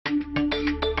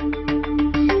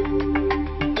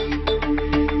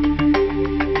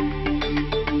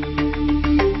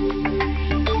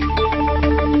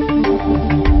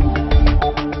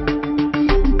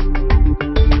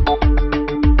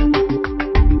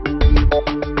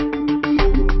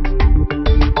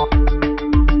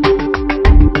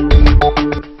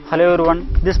Hello everyone,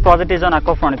 this project is on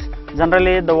aquaponics.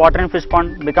 Generally, the water in fish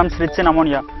pond becomes rich in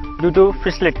ammonia due to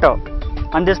fish litter,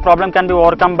 and this problem can be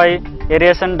overcome by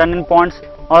aeration done in ponds,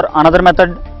 or another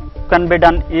method can be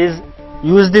done is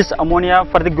use this ammonia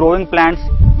for the growing plants,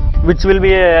 which will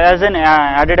be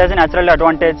added as a natural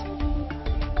advantage.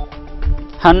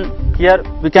 And here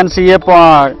we can see a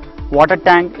water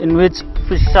tank in which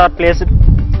fish are placed,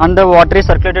 and the water is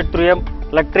circulated through a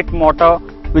electric motor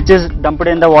which is dumped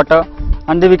in the water,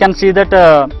 and we can see that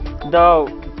the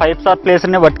pipes are placed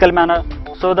in a vertical manner,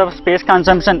 so the space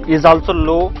consumption is also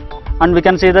low, and we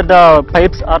can see that the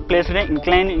pipes are placed in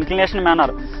an inclination manner,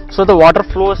 so the water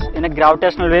flows in a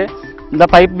gravitational way. The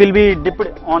pipe will be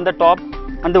dipped on the top,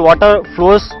 and the water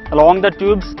flows along the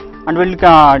tubes and will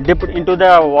dip into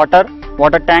the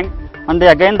water tank, and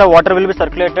again the water will be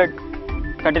circulated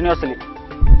continuously.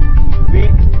 We,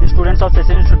 the students of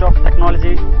Session Institute of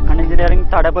Technology and Engineering,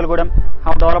 Tadapalgudem,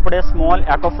 have developed a small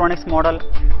aquaponics model,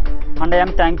 and I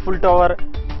am thankful to our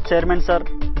chairman sir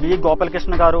B. Gopal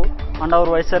Krishna Garu and our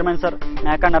vice chairman sir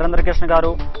Naka Narendra Krishna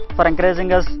Garu for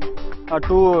encouraging us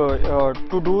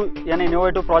to do an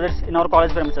innovative projects in our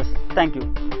college premises. Thank you.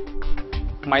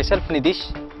 Myself Nidish,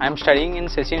 I am studying in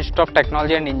Session Institute of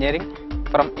Technology and Engineering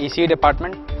from ECE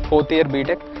department, 4th year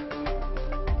BTech.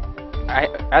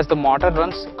 As the motor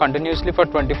runs continuously for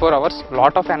 24 hours,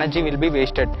 lot of energy will be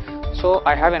wasted. So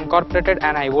I have incorporated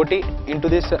an IoT into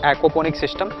this aquaponic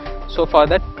system. So for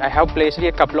that I have placed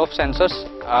a couple of sensors,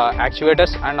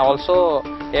 actuators, and also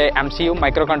a MCU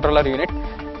microcontroller unit.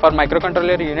 For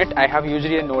microcontroller unit I have used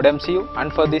a node MCU,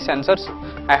 and for the sensors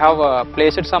I have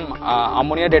placed some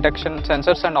ammonia detection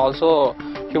sensors and also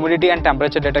humidity and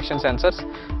temperature detection sensors.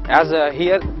 As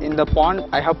here in the pond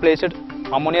I have placed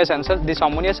ammonia sensor. This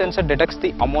ammonia sensor detects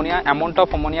the amount of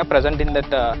ammonia present in that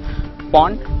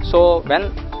pond. So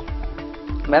when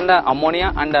the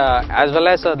ammonia and as well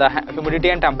as the humidity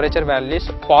and temperature values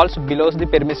falls below the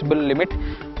permissible limit,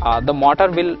 the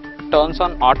motor will turns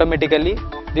on automatically.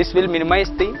 This will minimize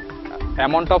the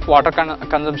amount of water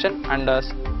consumption and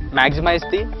maximize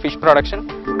the fish production.